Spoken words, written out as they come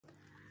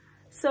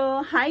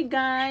So, hi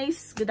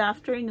guys! Good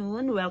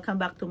afternoon. Welcome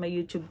back to my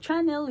YouTube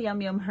channel,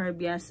 Yum Yum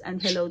Herbias,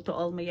 and hello to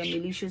all my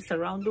Yummylicious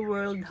around the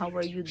world. How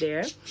are you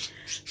there?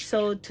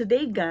 So,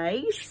 today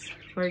guys,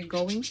 we're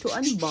going to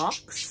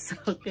unbox,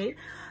 okay?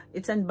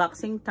 It's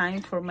unboxing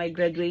time for my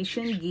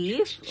graduation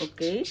gift,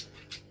 okay?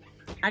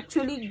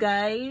 Actually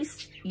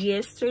guys,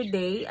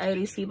 yesterday, I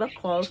received a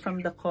call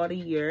from the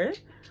courier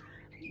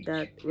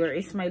that where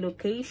is my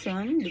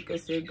location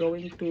because they're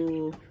going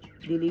to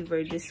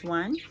deliver this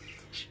one.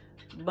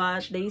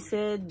 But they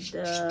said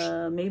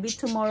maybe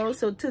tomorrow.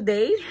 So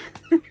today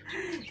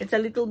it's a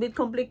little bit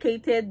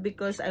complicated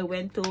because I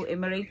went to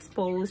Emirates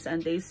Post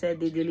and they said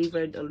they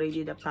delivered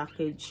already the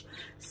package.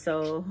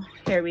 So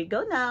here we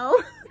go now.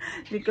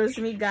 Because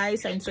me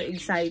guys, I'm so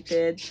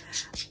excited.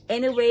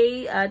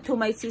 Anyway, to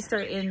my sister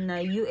in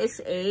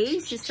USA,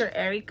 Sister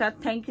Erica,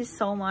 thank you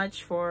so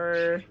much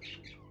for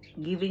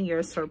giving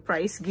your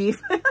surprise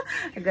gift,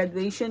 a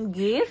graduation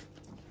gift.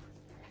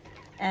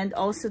 And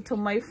also to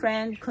my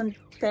friend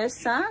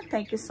Contessa,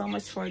 thank you so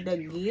much for the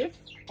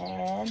gift.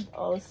 And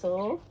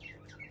also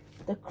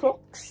the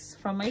crooks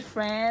from my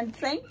friend,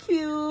 thank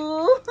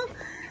you.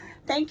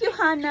 Thank you,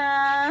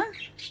 Hannah.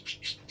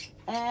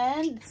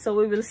 And so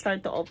we will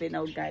start to open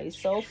now guys.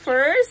 So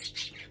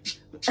first,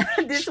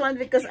 this one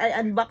because I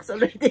unboxed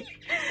already.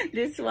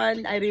 This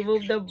one, I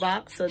removed the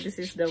box. So this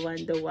is the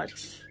one, the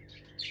watch.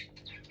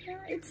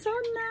 It's so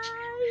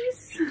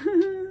nice.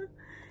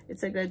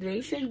 It's a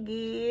graduation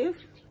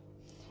gift.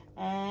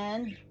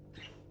 And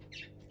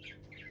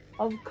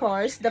of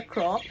course the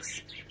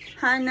Crocs.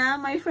 Hannah,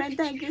 my friend,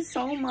 thank you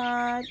so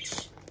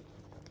much.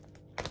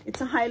 It's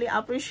a highly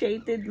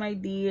appreciated, my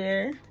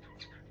dear.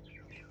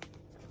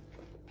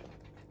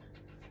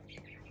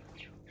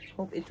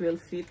 Hope it will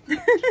fit.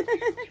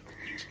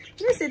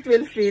 Yes, it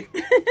will fit.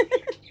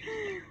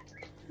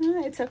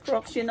 It's a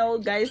Crocs. You know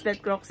guys,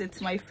 that Crocs, it's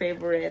my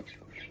favorite.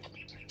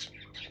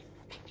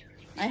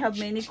 I have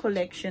many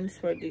collections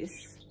for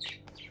this.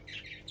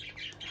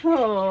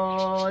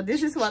 Oh,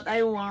 this is what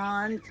I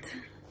want.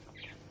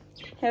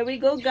 Here we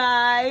go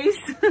guys.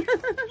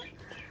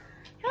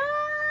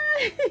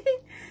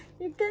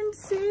 You can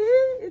see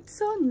it's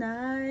so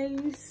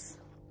nice.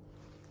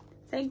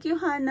 Thank you,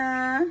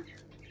 Hannah.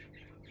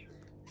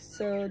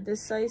 So the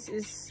size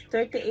is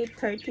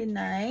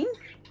 38-39.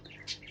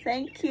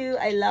 Thank you,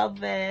 I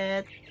love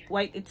it.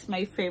 White, it's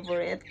my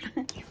favorite.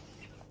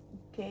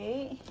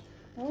 Okay.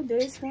 Oh,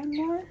 there's one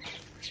more.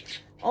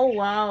 Oh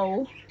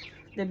wow,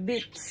 the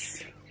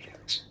bits.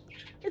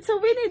 It's a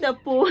Winnie the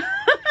Pooh.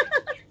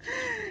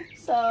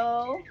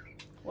 So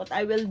what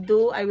I will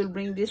do, I will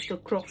bring this to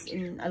Crocs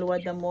in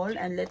Alwada Mall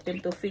and let them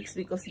to fix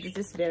because this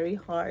is very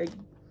hard.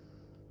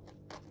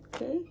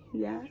 Okay,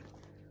 yeah.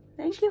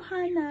 Thank you,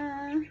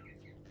 Hannah.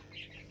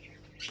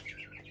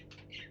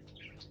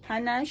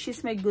 Hannah,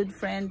 she's my good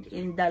friend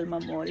in Dalma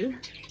Mall.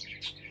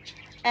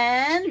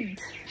 And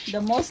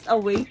the most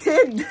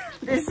awaited,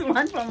 this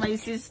one from my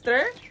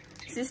sister.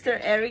 Sister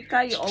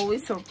Erica, you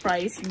always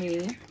surprise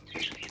me.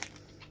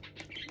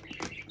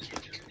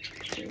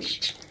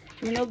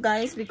 You know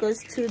guys,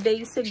 because 2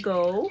 days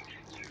ago,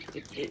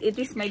 it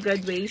is my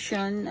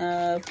graduation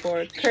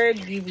for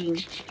caregiving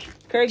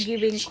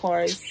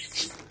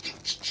course.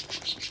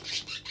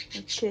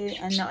 Okay,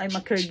 and now I'm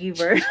a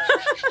caregiver.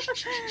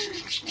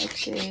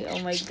 Okay, oh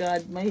my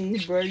god, my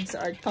birds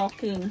are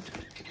talking,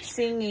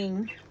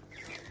 singing.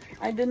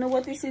 I don't know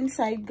what is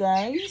inside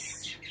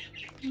guys.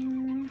 I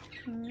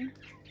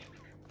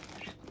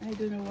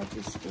don't know what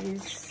is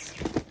this.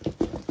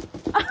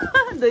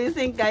 Do you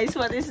think guys,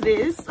 what is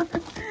this?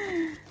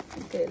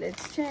 Okay,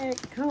 let's check.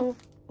 Oh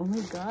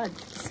my god,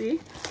 see?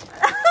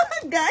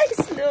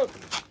 Guys, look.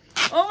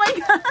 Oh my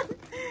god,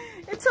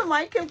 it's a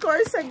Michael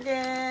Kors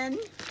again.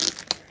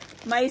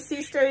 My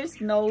sister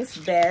knows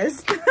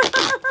best.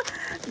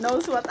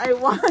 Knows what I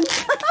want.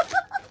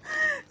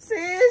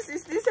 Sis,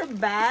 is this a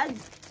bag,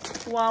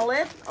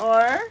 wallet,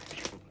 or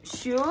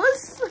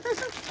shoes?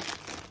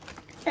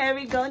 Here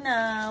we go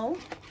now.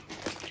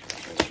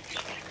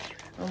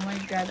 Oh my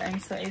god, I'm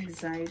so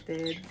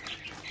excited.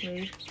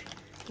 Wait,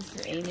 is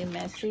there any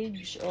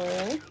message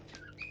or...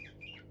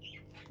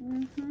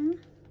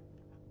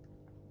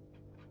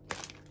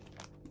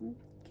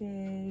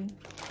 Okay.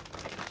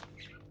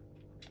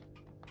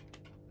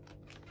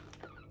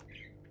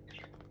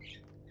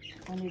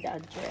 Only the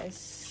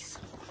address.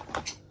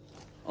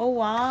 Oh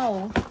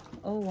wow.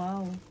 Oh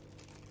wow.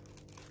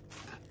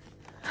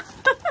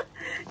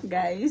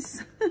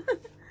 Guys.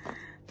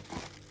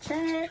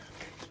 Check.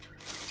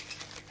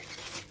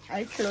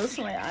 I close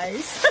my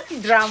eyes.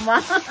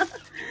 Drama.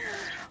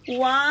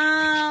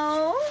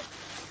 Wow.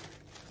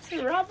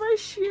 Rubber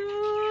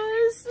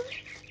shoes.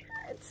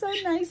 It's so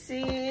nice,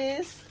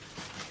 sis.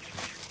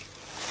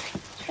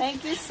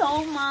 Thank you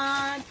so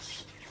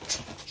much.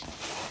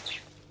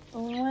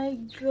 Oh my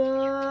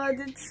god,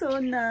 it's so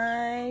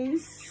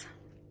nice.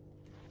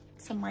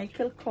 It's a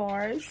Michael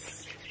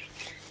Kors.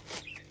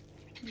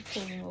 You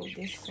can remove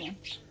this one.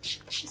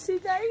 You see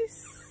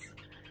guys?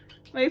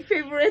 My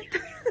favorite.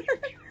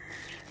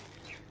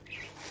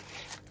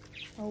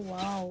 Oh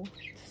wow,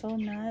 So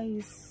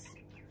nice.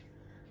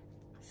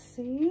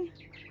 See?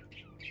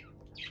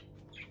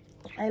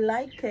 I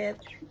like it.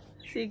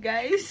 See,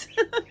 guys?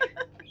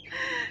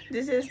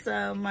 This is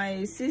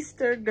my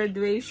sister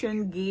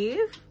graduation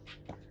gift.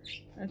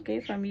 Okay,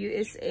 from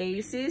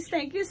USA. Sis,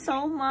 thank you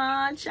so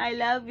much. I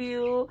love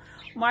you.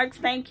 Mark,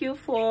 thank you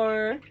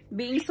for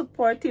being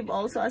supportive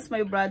also as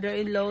my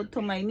brother-in-law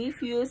to my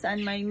nephews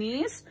and my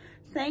niece.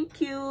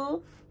 Thank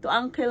you to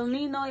Uncle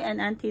Ninoy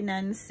and Auntie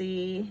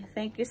Nancy.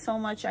 Thank you so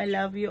much. I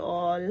love you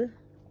all.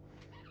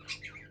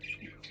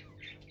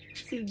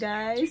 See,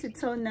 guys,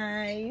 it's so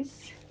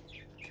nice.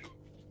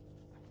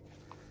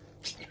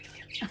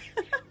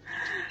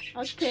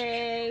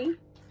 Okay.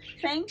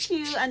 Thank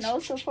you. And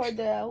also for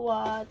the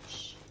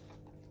watch.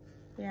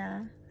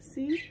 Yeah.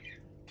 See?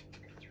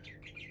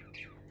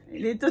 I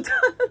need to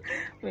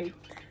wait.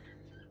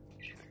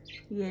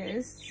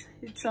 Yes.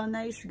 It's so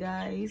nice,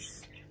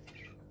 guys.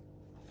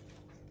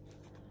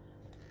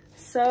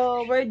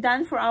 So, we're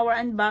done for our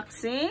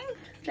unboxing.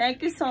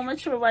 Thank you so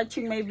much for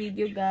watching my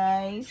video,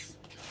 guys.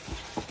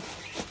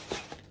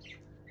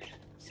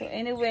 So,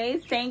 anyway,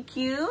 thank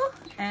you.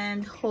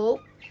 And hope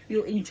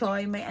you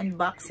enjoy my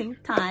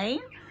unboxing time.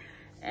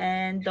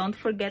 And don't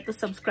forget to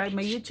subscribe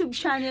my YouTube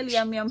channel,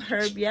 Yum Yum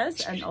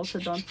Herbias. And also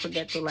don't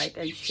forget to like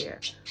and share.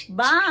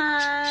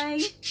 Bye!